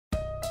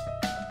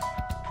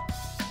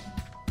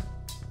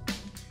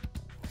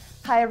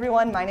Hi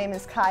everyone, my name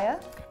is Kaia.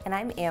 And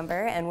I'm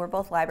Amber, and we're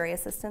both library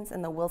assistants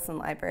in the Wilson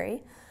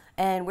Library.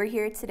 And we're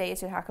here today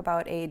to talk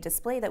about a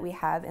display that we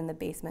have in the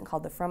basement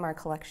called the From Our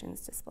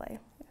Collections display.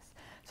 Yes.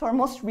 So our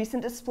most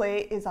recent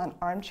display is on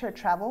Armchair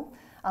Travel.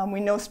 We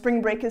know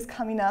spring break is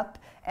coming up,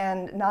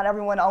 and not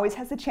everyone always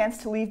has the chance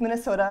to leave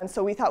Minnesota, and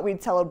so we thought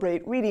we'd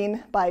celebrate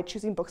reading by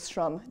choosing books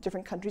from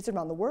different countries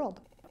around the world.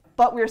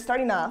 But we're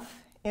starting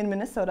off in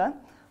Minnesota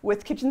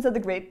with Kitchens of the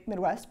Great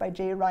Midwest by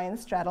J. Ryan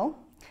Stradal.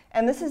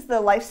 And this is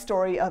the life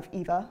story of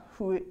Eva,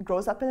 who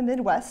grows up in the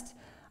Midwest,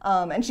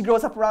 and she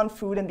grows up around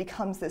food and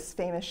becomes this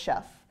famous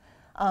chef.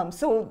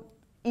 So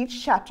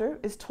each chapter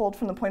is told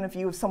from the point of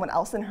view of someone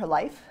else in her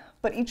life,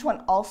 but each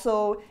one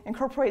also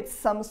incorporates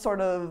some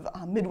sort of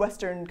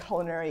Midwestern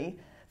culinary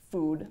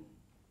food.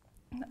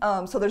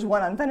 So there's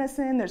one on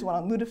venison, there's one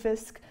on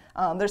lutefisk,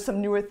 there's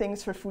some newer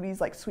things for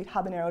foodies like sweet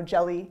habanero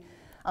jelly.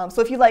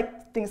 So if you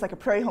like things like a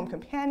Prairie Home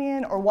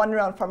Companion or wander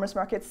around farmers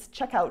markets,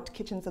 check out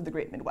Kitchens of the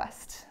Great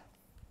Midwest.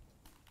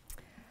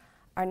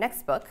 Our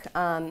next book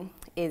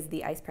is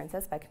The Ice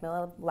Princess by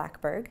Camilla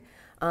Lackberg.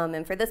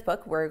 And for this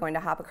book, we're going to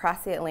hop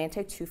across the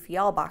Atlantic to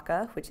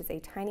Fjällbacka, which is a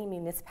tiny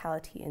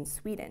municipality in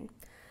Sweden.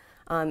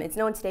 It's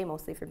known today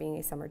mostly for being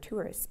a summer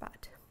tourist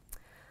spot.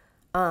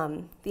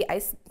 The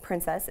Ice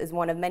Princess is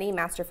one of many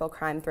masterful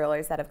crime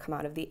thrillers that have come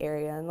out of the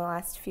area in the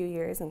last few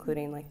years,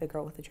 including like The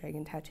Girl with the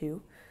Dragon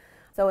Tattoo.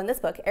 So in this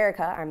book,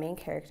 Erica, our main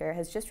character,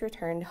 has just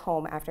returned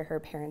home after her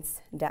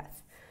parents'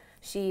 death.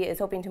 She is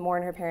hoping to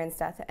mourn her parents'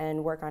 death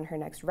and work on her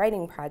next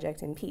writing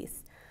project in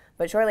peace.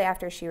 But shortly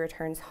after she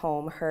returns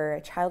home, her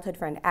childhood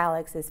friend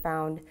Alex is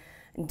found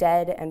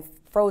dead and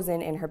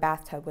frozen in her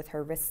bathtub with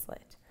her wrist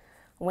slit.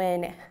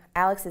 When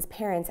Alex's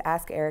parents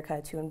ask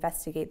Erica to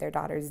investigate their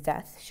daughter's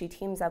death, she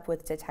teams up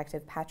with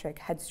Detective Patrick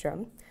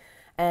Hedstrom,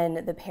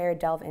 and the pair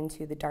delve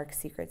into the dark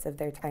secrets of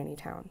their tiny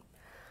town.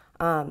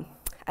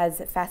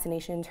 As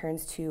fascination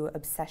turns to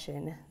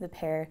obsession, the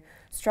pair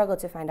struggle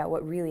to find out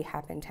what really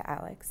happened to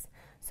Alex.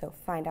 So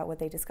find out what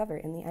they discover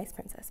in The Ice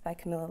Princess by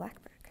Camilla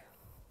Lackberg.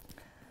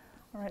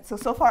 All right,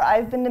 so far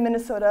I've been to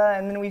Minnesota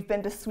and then we've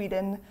been to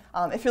Sweden.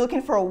 If you're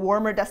looking for a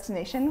warmer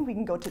destination, we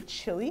can go to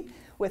Chile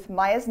with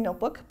Maya's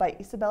Notebook by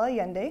Isabel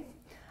Allende.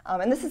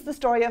 And this is the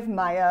story of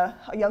Maya,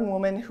 a young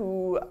woman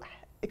who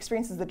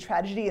experiences the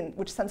tragedy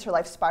which sends her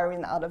life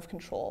spiraling out of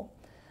control.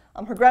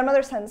 Her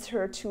grandmother sends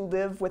her to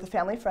live with a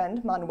family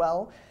friend,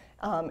 Manuel,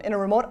 in a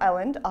remote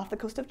island off the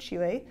coast of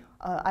Chile,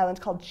 an island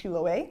called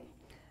Chiloé.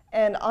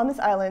 And on this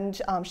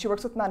island, she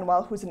works with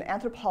Manuel, who's an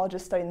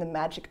anthropologist studying the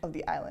magic of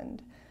the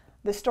island.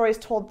 This story is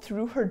told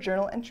through her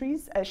journal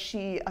entries as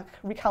she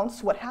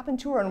recounts what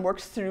happened to her and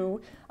works through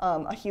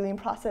a healing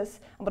process,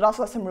 but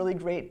also has some really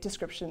great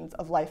descriptions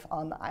of life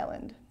on the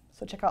island.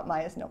 So check out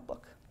Maya's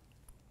Notebook.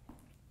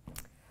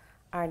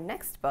 Our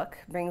next book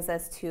brings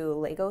us to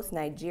Lagos,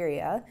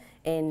 Nigeria,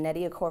 in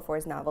Nnedi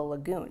Okorafor's novel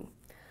Lagoon.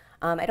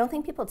 I don't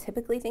think people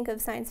typically think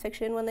of science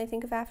fiction when they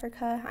think of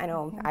Africa. I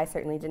know I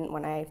certainly didn't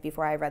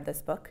before I read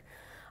this book.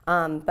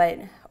 But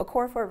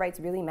Okorafor writes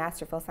really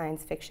masterful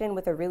science fiction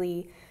with a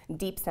really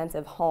deep sense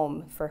of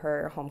home for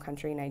her home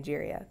country,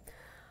 Nigeria.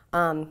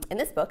 In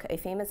this book, a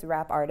famous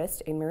rap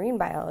artist, a marine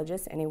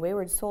biologist, and a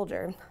wayward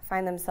soldier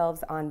find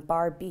themselves on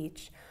Bar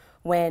Beach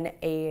when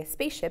a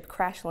spaceship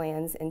crash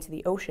lands into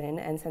the ocean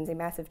and sends a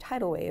massive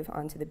tidal wave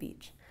onto the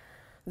beach.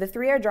 The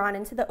three are drawn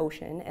into the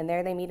ocean, and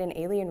there they meet an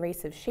alien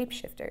race of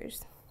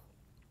shapeshifters.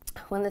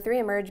 When the three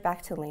emerge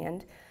back to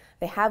land,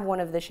 they have one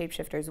of the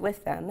shapeshifters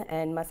with them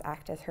and must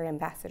act as her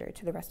ambassador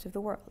to the rest of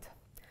the world.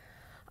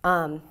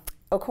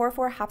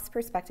 Okorafor hops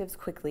perspectives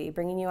quickly,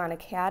 bringing you on a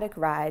chaotic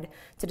ride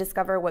to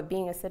discover what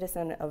being a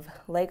citizen of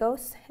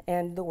Lagos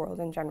and the world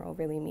in general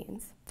really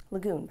means.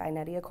 Lagoon by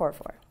Nnedi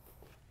Okorafor.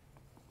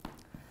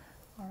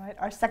 All right,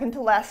 our second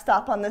to last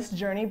stop on this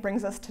journey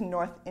brings us to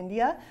North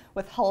India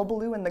with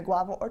Hullabaloo and the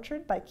Guava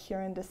Orchard by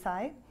Kiran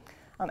Desai.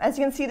 As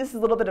you can see, this is a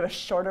little bit of a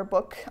shorter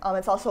book.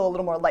 It's also a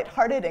little more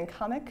lighthearted and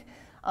comic.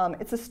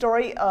 It's a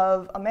story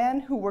of a man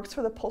who works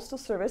for the Postal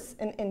Service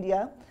in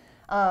India.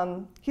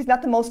 He's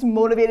not the most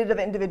motivated of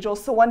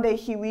individuals, so one day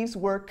he leaves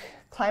work,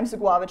 climbs a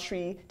guava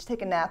tree to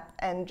take a nap,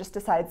 and just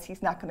decides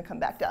he's not going to come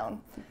back down.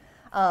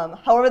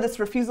 However, this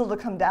refusal to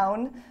come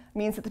down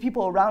means that the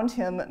people around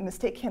him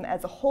mistake him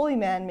as a holy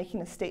man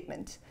making a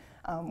statement,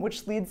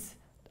 which leads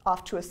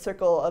off to a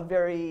circle of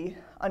very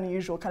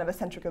unusual kind of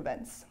eccentric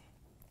events.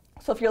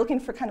 So if you're looking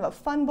for kind of a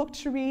fun book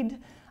to read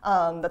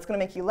that's going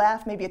to make you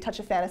laugh, maybe a touch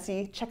of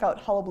fantasy, check out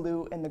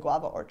Hullabaloo and the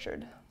Guava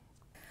Orchard.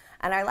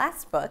 And our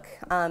last book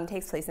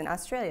takes place in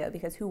Australia,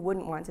 because who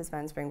wouldn't want to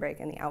spend spring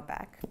break in the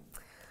outback?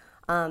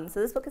 So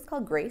this book is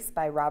called Grace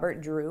by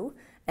Robert Drewe,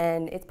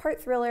 and it's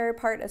part thriller,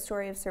 part a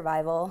story of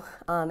survival,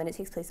 and it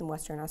takes place in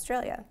Western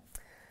Australia.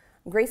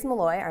 Grace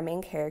Malloy, our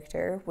main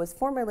character, was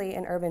formerly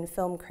an urban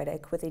film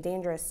critic with a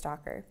dangerous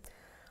stalker.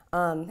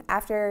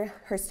 After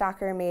her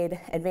stalker made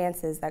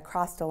advances that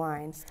crossed a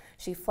line,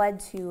 she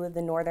fled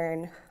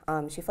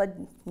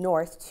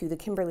north to the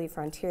Kimberley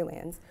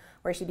Frontierlands,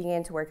 where she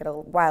began to work at a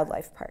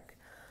wildlife park.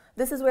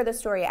 This is where the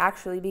story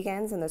actually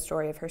begins, and the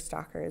story of her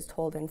stalker is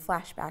told in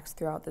flashbacks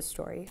throughout the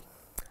story.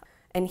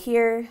 And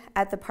here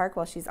at the park,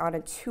 while she's on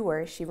a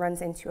tour, she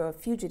runs into a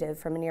fugitive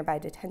from a nearby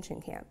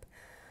detention camp.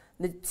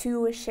 The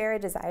two share a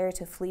desire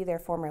to flee their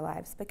former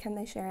lives, but can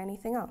they share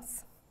anything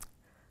else?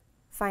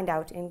 Find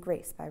out in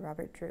Grace by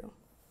Robert Drewe.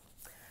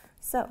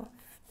 So,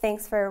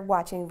 thanks for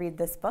watching Read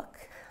This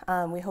Book.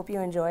 We hope you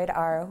enjoyed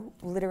our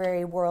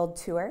literary world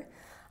tour.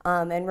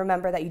 And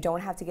remember that you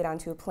don't have to get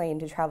onto a plane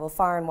to travel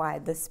far and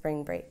wide this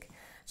spring break.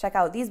 Check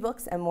out these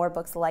books and more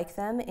books like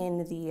them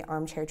in the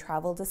Armchair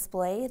Travel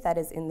display that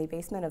is in the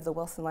basement of the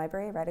Wilson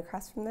Library right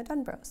across from the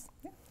Dunn Bros.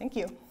 Yeah, thank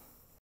you.